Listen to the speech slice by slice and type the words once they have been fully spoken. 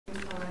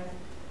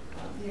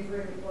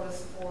agreement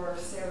was for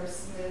Sarah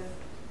Smith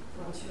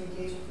to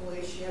engage in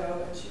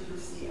fellatio, and she would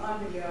receive on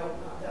video,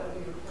 that would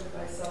be recorded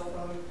by cell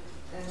phone,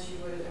 and she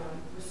would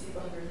receive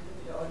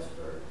 $150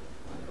 for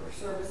her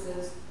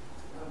services.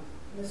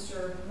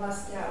 Mr.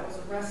 Muscat was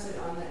arrested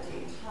on that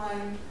date and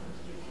time.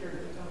 He appeared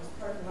at McDonald's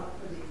parking lot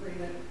for the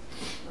agreement.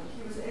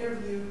 He was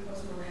interviewed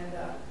post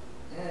Miranda,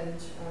 and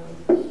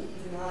he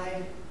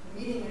denied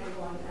meeting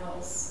anyone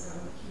else.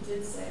 He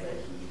did say that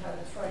he had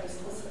tried to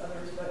solicit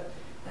others,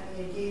 and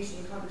he engaged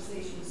in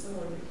conversations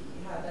similar to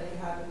that he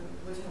had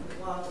with Lieutenant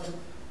McLaughlin,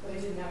 but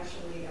he didn't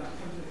actually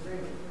come to an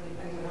agreement with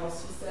anyone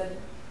else. He said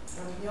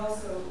he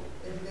also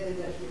admitted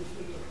that he had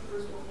paid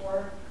recruiters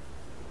before,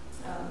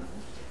 and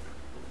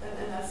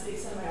that's the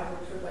extent of my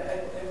outward truth.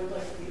 I would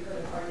like to be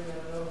heard an argument.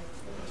 I don't know if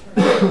the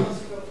attorney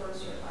wants to go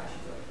first or if I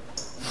should go.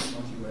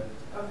 Don't you wait.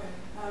 Okay.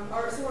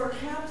 So our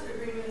capped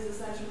agreement is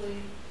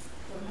essentially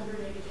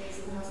 180 days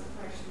in the House of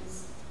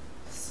Corrections,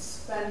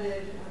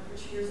 suspended for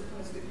 2 years of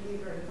post good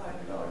behavior and $500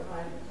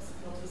 fine plus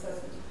a penalty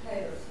assessment to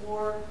pay. The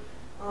floor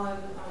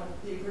on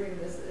the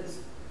agreement is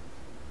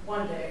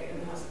 1 day in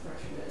the House of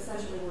Corrections.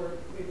 Essentially,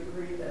 we've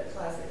agreed that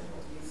Class A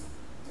penalties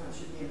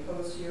should be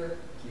imposed here.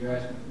 So you're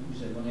asking, you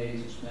said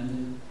 180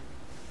 suspended?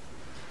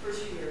 For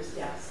 2 years,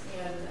 yes,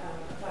 and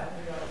a $500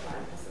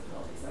 fine plus a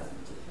penalty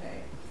assessment to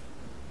pay.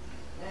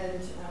 And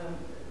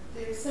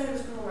the extent of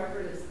his criminal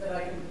record is that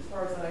I can, as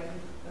far as I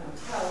can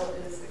tell,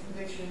 is a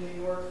conviction in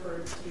New York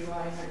for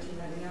DUI in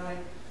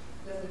 1999.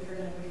 Doesn't appear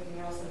to have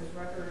anything else on his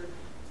record.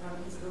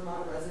 He's a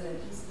Vermont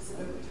resident. He's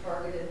specifically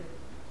targeted,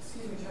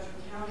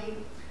 Judgment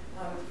County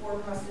for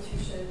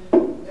prostitution.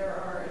 There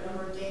are a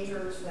number of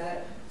dangers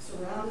that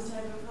surround this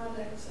type of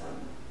conduct,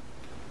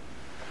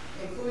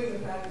 including the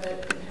fact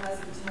that it has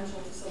the potential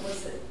to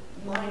solicit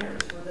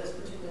minors for this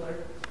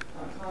particular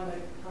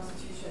conduct,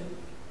 prostitution.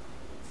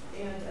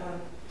 And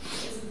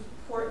it's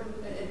important,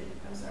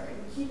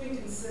 keeping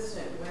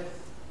consistent with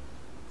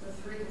the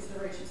 3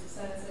 considerations of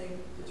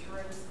sentencing,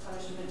 deterrence,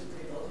 punishment, and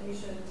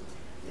rehabilitation. I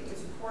think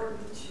it's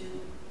important to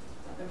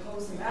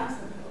impose the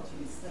maximum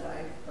penalties that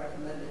I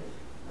recommended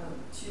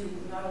to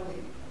not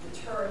only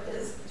deter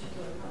his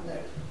particular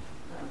conduct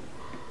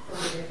from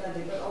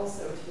reoffending, but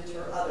also to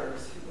deter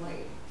others who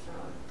might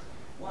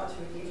want to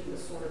engage in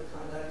this sort of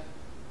conduct.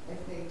 I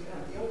think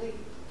the only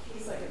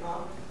case I can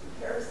offer for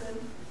comparison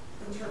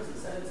in terms of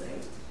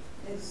sentencing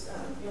is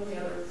the only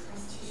other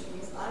prostitution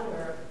case I'm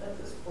aware of that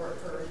this court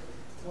heard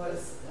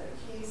was a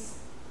case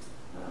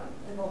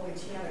involving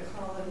Tiana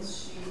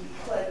Collins. She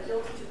pled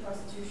guilty to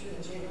prostitution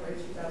in January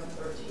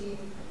 2013.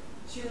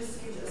 She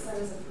received a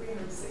sentence of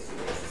 360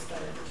 days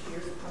suspended for 2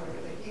 years of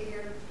conduct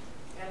behavior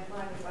and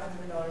fined with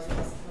 $500 plus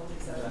penalty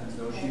assessment. Was that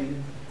negotiated?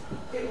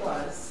 It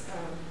was.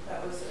 That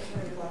was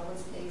Attorney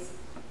McLaughlin's case.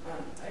 I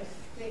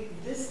think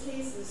this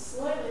case is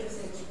slightly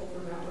distinguishable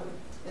from that one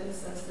in the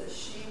sense that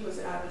she was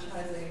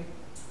advertising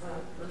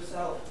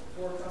herself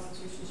for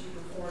prostitution. She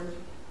performed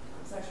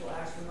sexual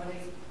acts for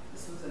money.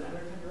 This was an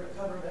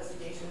undercover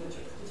investigation, which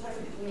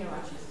Detective Keene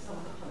actually saw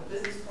on a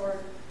business card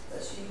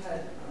that she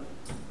had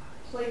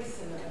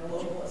placed in a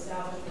local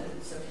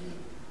establishment. So he,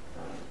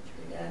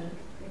 again,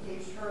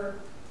 engaged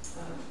her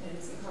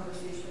in some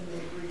conversation. They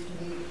agreed to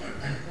meet,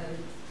 and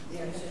the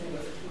understanding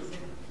was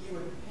that he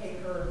would pay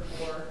her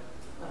for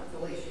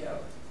fellatio.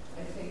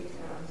 I think,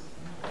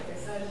 like I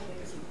said, I think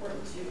it's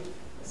important to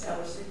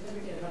establish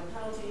significant amount of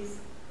penalties,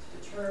 to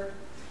deter,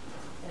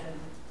 and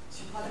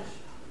to punish.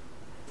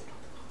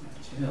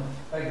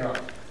 Thank you, Your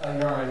Honor.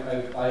 Your Honor,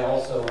 I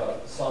also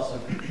saw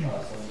some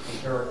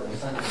comparable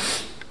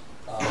sentences.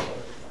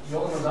 The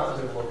only ones I was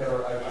able to look at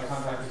are, I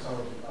contacted some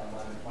of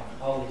my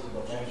colleagues in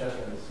both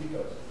Manchester and the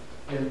Seacoast.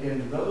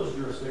 In those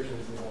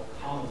jurisdictions, the more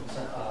common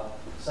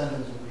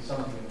sentence would be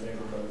something in the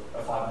neighborhood of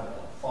a $500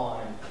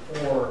 fine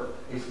or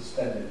a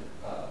suspended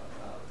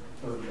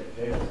 30-day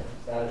jail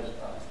sentence. That is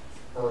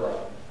per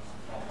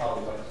my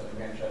colleagues, like I said, in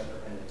Manchester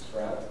and in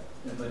Stroud.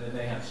 Yeah, but do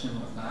they have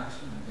similar facts?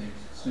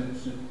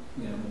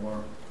 More.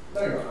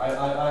 No, Your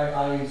Honor.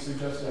 I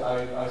suggested,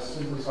 I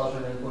simply sought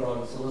your input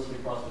on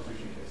soliciting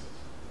prostitution cases.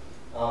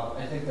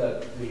 I think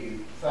that the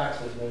facts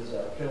that Ms.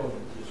 Killen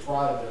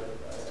described,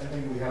 I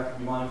think we have to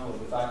be mindful of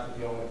the fact that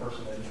the only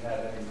person that he had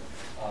any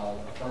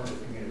affirmative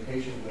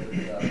communication with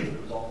that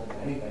resulted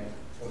in anything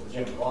was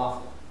Jim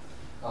McLaughlin.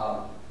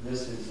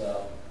 This is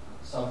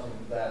something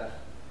that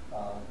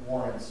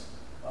warrants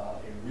a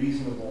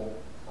reasonable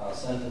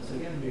sentence.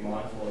 Again, to be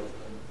mindful of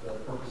the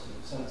purposes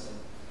of sentencing.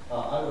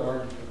 I would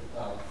argue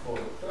for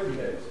 30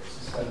 days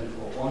suspended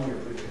for a 1-year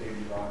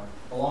pre-behavior fine,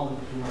 along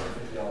with the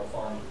 $250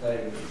 fine to pay,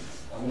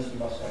 which Mr.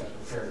 Muscat is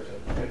prepared to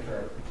take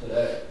care of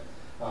today.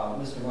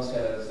 Mr.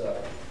 Muscat, as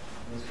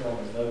Ms. Killen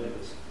has noted,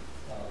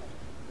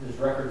 his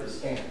record is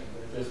scant.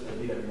 Just the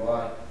DWI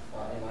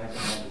in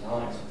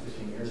 1999, some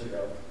 15 years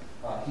ago.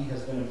 He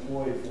has been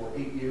employed for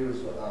 8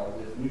 years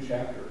with New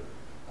Chapter,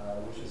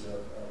 which is a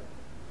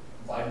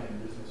vitamin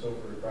business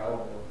over at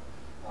Brattleboro.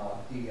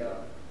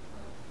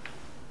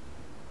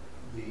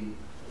 The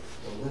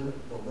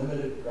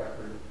limited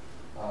record,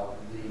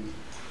 the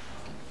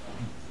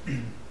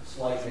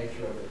slight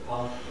nature of the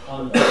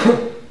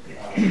conduct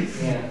And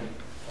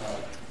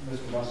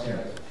Mr. Muscat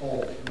as a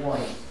whole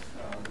warned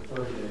the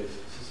 30 days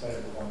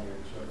suspended for 1 year,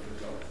 so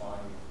there's no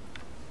fine.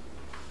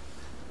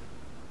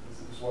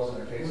 This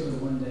wasn't a case Was it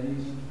of 1 day?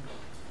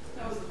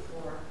 That was the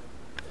floor.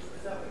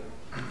 Is that what?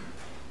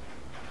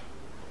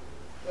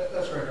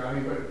 that's correct. I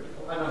mean, but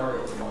I'm not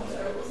arguing for 1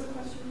 day. What was the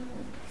question?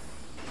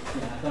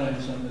 Yeah, I thought it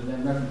was something,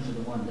 that reference to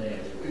the 1 day.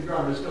 If Your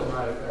Honor, still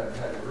not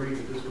had agreed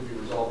that this would be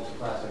resolved as a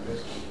class A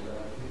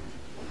misdemeanor.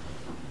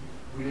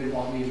 We didn't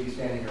want me to be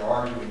standing here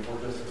arguing for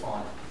just a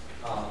fine,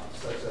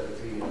 such that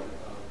it be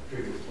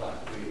treated as class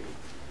B.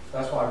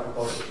 That's why I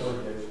proposed the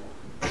 30 days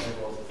as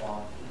well as the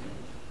fine.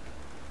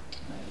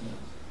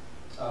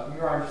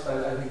 Your Honor,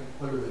 I think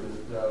clearly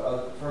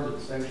the further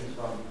distinctions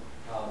from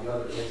the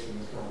other case that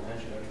Mr. Colson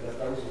mentioned. I mean,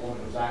 that was a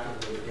woman who was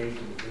actively engaged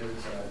in the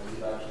business and I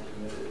believe actually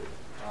committed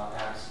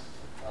acts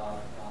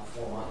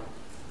for money.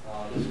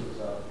 This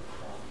was a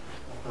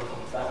person,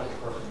 that was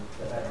a person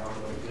that had an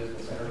ongoing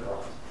business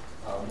enterprise.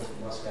 Mr.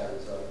 Muscat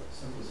is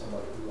simply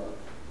somebody who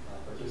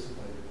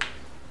participated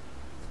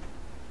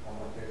on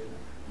one occasion.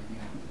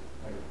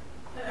 Thank you.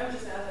 And I would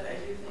just add that I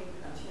do think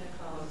Tina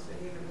Collins'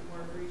 behavior was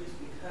more egregious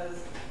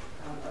because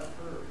of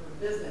her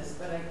business,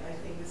 but I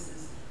think this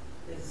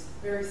is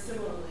very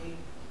similarly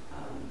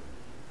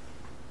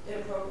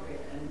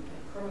inappropriate and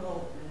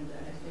criminal, and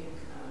I think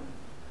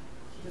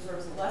he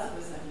deserves less of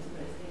a sentence,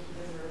 but I think he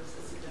deserves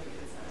a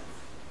significant sentence.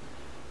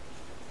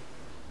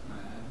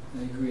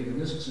 I agree. The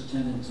risks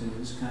attendant to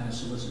this kind of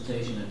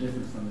solicitation are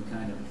different from the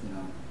kind of,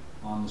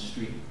 on the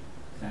street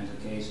kinds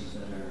of cases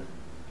that are,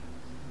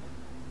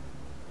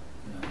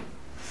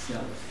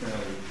 dealt with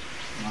fairly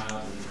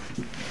mildly.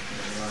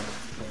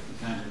 But the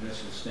kinds of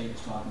risks the state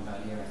is talking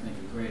about here, I think,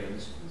 are greater.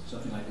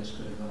 Something like this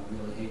could have gone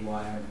really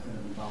haywire and could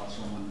have involved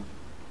someone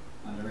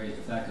underage.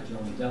 The fact that you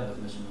only dealt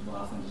with Mr.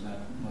 McLaughlin is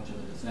not much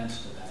of a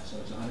defense to that. So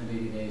it's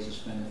 180 days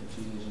suspended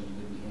for 2 years on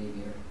good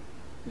behavior.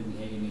 Good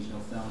behavior means no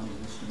felonies,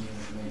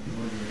 misdemeanors, made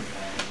ordinary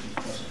violations,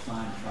 plus a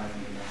fine of $500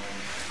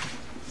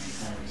 and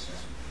penalty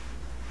assessment.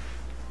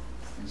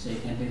 And say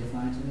you can't pay the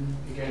fine today?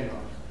 You can, Your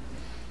Honor.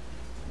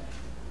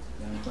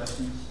 You have any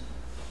questions?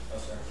 No,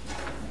 sir.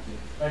 Thank you.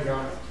 Thank you,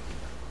 Your Honor.